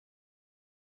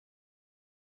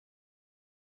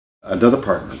Another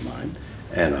partner of mine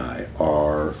and I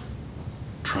are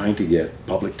trying to get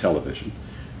public television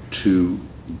to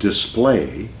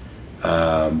display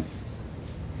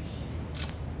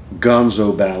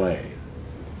Gonzo Ballet.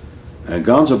 And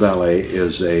Gonzo Ballet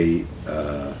is a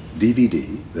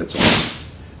DVD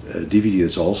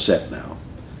that's all set now,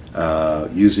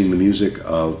 using the music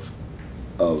of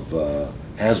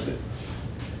has-been.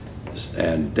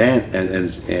 And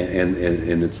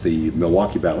it's the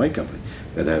Milwaukee Ballet Company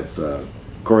that have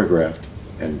choreographed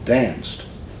and danced.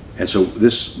 And so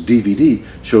this DVD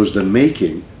shows the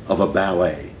making of a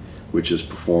ballet, which is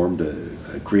performed,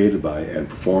 created by and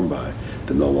performed by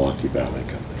the Milwaukee Ballet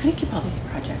Company. How do you keep all these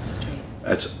projects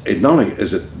straight? Not only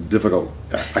is it difficult,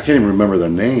 I can't even remember their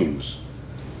names.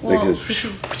 Well, because